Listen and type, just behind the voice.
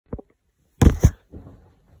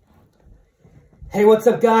Hey, what's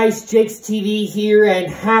up guys? Jaykestv here,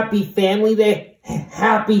 and happy Family Day.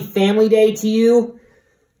 Happy Family Day to you.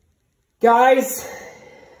 Guys,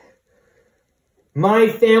 my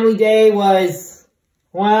family day was,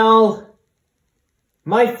 well,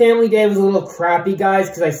 my family day was a little crappy, guys,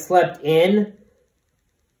 because I slept in.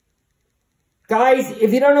 Guys,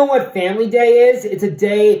 if you don't know what family day is, it's a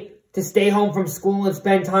day to stay home from school and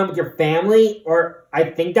spend time with your family, or I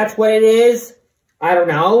think that's what it is. I don't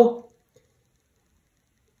know.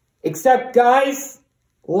 Except, guys,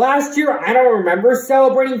 last year, I don't remember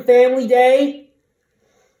celebrating Family Day.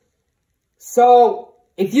 So,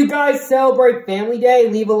 if you guys celebrate Family Day,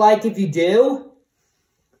 leave a like if you do.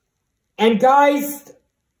 And guys,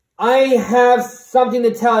 I have something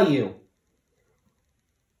to tell you.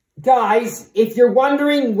 Guys, if you're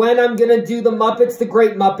wondering when I'm going to do the Muppets, The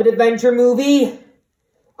Great Muppet Adventure movie,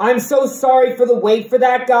 I'm so sorry for the wait for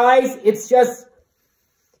that, guys.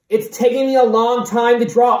 It's taking me a long time to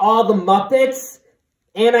draw all the Muppets,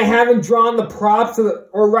 and I haven't drawn the props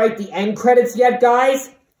or write the end credits yet, guys.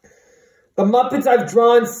 The Muppets I've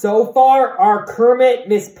drawn so far are Kermit,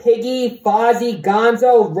 Miss Piggy, Fozzie,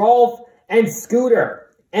 Gonzo, Rolf, and Scooter.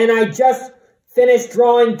 And I just finished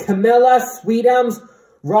drawing Camilla, Sweetums,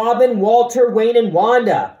 Robin, Walter, Wayne, and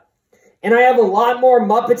Wanda. And I have a lot more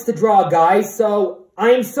Muppets to draw, guys, so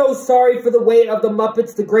I'm so sorry for the wait of the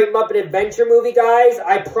Muppets, The Great Muppet Adventure movie, guys.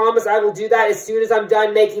 I promise I will do that as soon as I'm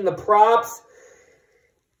done making the props.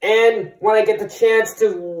 And when I get the chance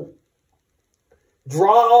to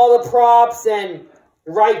draw all the props and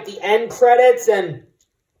write the end credits. And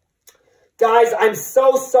guys, I'm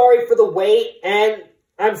so sorry for the wait. And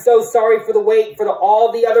I'm so sorry for the wait for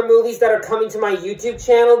all the other movies that are coming to my YouTube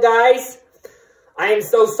channel, guys. I am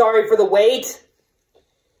so sorry for the wait.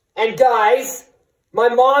 And guys, my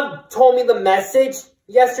mom told me the message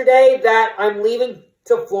yesterday that I'm leaving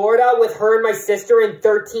to Florida with her and my sister in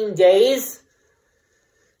 13 days.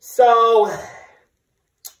 So,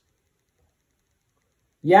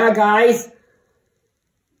 yeah, guys.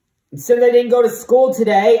 Since I didn't go to school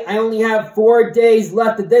today, I only have 4 days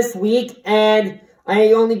left of this week, and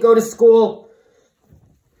I only go to school.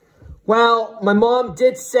 Well, my mom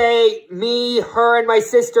did say me, her, and my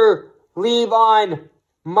sister leave on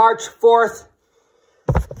March 4th,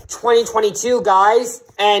 2022, guys,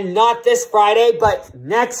 and not this Friday, but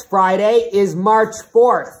next Friday is March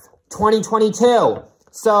 4th, 2022.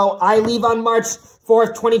 So I leave on March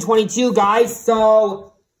 4th, 2022, guys.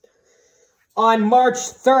 So on March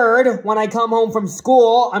 3rd, when I come home from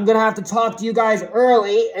school, I'm going to have to talk to you guys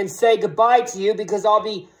early and say goodbye to you because I'll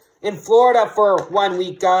be in Florida for 1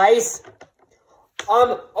 week, guys.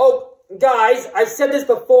 Guys, I've said this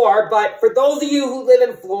before, but for those of you who live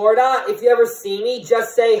in Florida, if you ever see me,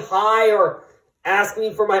 just say hi or ask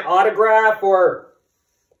me for my autograph or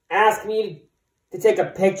ask me to take a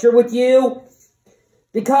picture with you.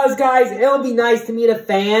 Because, guys, it'll be nice to meet a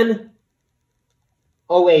fan.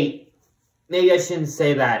 Oh, wait. Maybe I shouldn't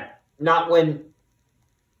say that. Not when...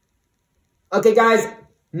 Okay, guys,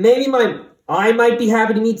 maybe I might be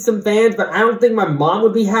happy to meet some fans, but I don't think my mom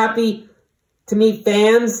would be happy to meet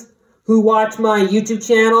fans who watch my YouTube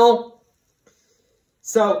channel.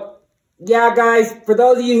 So, yeah, guys, for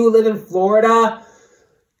those of you who live in Florida,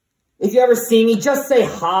 if you ever see me, just say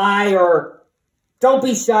hi or don't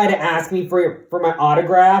be shy to ask me for my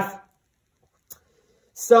autograph.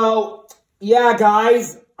 So, yeah,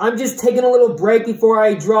 guys, I'm just taking a little break before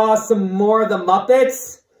I draw some more of the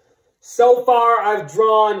Muppets. So far, I've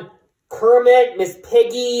drawn Kermit, Miss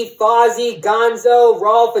Piggy, Fozzie, Gonzo,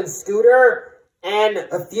 Rolf, and Scooter. And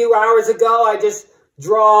a few hours ago, I just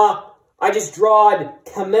drawed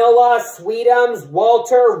Camilla, Sweetums,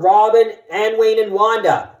 Walter, Robin, and Wayne and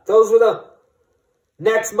Wanda. Those were the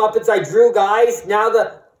next Muppets I drew, guys. And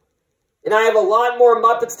I have a lot more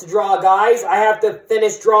Muppets to draw, guys. I have to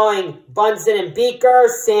finish drawing Bunsen and Beaker,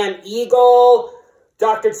 Sam Eagle,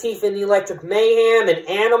 Dr. Teeth and the Electric Mayhem, and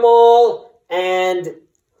Animal, and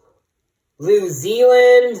New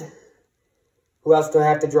Zealand. Who else do I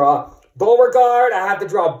have to draw? Beauregard, I have to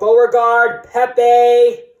draw Beauregard,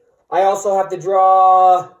 Pepe. I also have to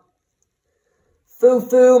draw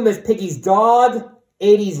Foo-Foo, Miss Piggy's dog,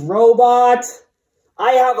 80s robot.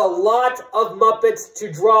 I have a lot of Muppets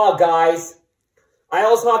to draw, guys. I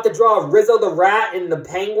also have to draw Rizzo the Rat and the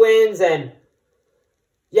Penguins, and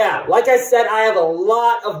yeah, like I said, I have a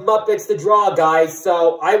lot of Muppets to draw, guys,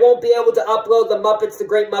 so I won't be able to upload the Muppets, The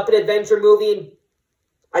Great Muppet Adventure movie.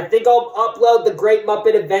 I think I'll upload The Great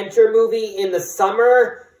Muppet Adventure movie in the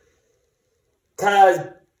summer, because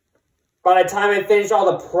by the time I finish all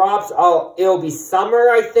the props, it'll be summer,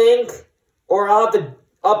 I think. Or I'll have to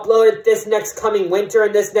upload it this next coming winter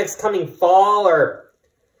and this next coming fall, or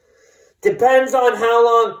depends on how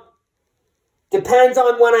long, depends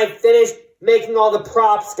on when I finish making all the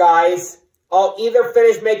props, guys. I'll either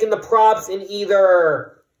finish making the props in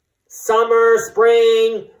either summer,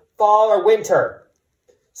 spring, fall, or winter.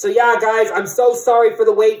 So yeah, guys, I'm so sorry for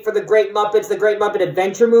the wait for the Great Muppets, the Great Muppet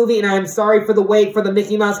Adventure movie, and I'm sorry for the wait for the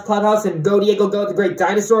Mickey Mouse Clubhouse and Go Diego Go, the Great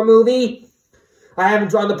Dinosaur movie. I haven't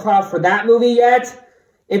drawn the props for that movie yet.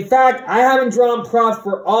 In fact, I haven't drawn props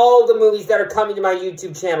for all the movies that are coming to my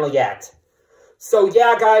YouTube channel yet. So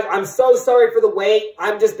yeah, guys, I'm so sorry for the wait.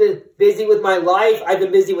 I've just been busy with my life. I've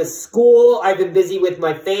been busy with school. I've been busy with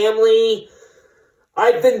my family.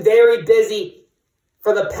 I've been very busy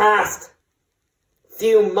for the past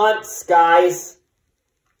few months, guys.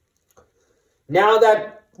 Now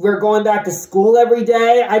that we're going back to school every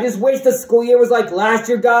day, I just wish the school year was like last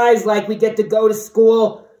year, guys. Like we get to go to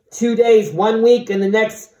school 2 days, 1 week, and the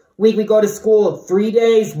next week we go to school 3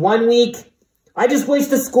 days, 1 week. I just wish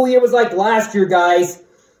the school year was like last year, guys.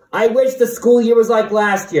 I wish the school year was like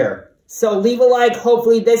last year. So leave a like.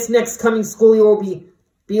 Hopefully this next coming school year will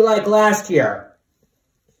be like last year.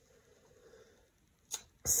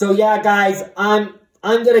 So yeah, guys, I'm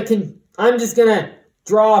just gonna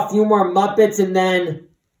draw a few more Muppets and then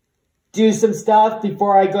do some stuff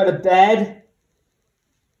before I go to bed.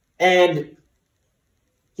 And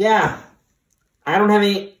yeah, I don't have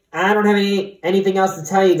anything else to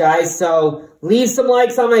tell you guys. So leave some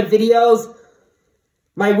likes on my videos.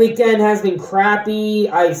 My weekend has been crappy.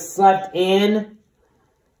 I slept in.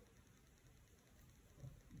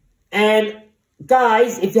 And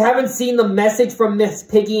guys, if you haven't seen the message from Miss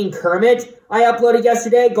Piggy and Kermit I uploaded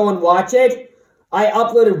yesterday, go and watch it. I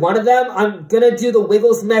uploaded one of them. I'm going to do the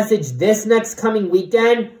Wiggles message this next coming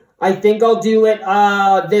weekend. I think I'll do it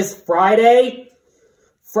this Friday.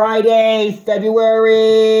 Friday,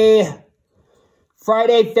 February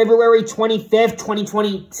 25th,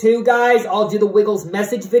 2022, guys. I'll do the Wiggles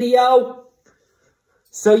message video.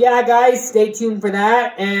 So yeah, guys, stay tuned for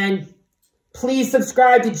that. And please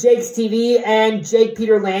subscribe to Jaykestv and Jake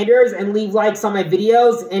Peter Landers and leave likes on my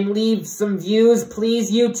videos and leave some views.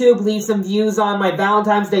 Please, YouTube, leave some views on my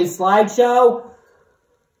Valentine's Day slideshow.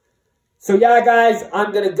 So yeah, guys,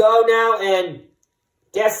 I'm going to go now and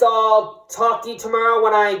guess I'll talk to you tomorrow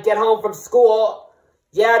when I get home from school.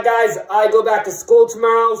 Yeah, guys, I go back to school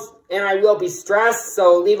tomorrow and I will be stressed,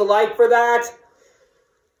 so leave a like for that.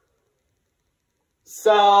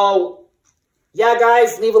 So yeah,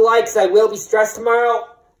 guys, leave a like because I will be stressed tomorrow.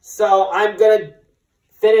 So I'm going to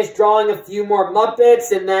finish drawing a few more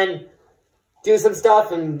Muppets and then do some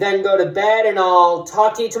stuff and then go to bed. And I'll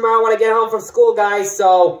talk to you tomorrow when I get home from school, guys.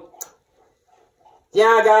 So,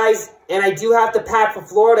 yeah, guys. And I do have to pack for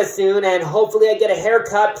Florida soon. And hopefully I get a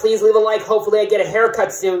haircut. Please leave a like. Hopefully I get a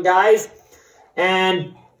haircut soon, guys.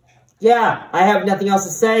 And yeah, I have nothing else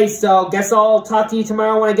to say. So guess I'll talk to you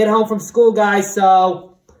tomorrow when I get home from school, guys.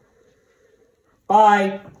 So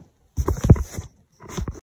bye.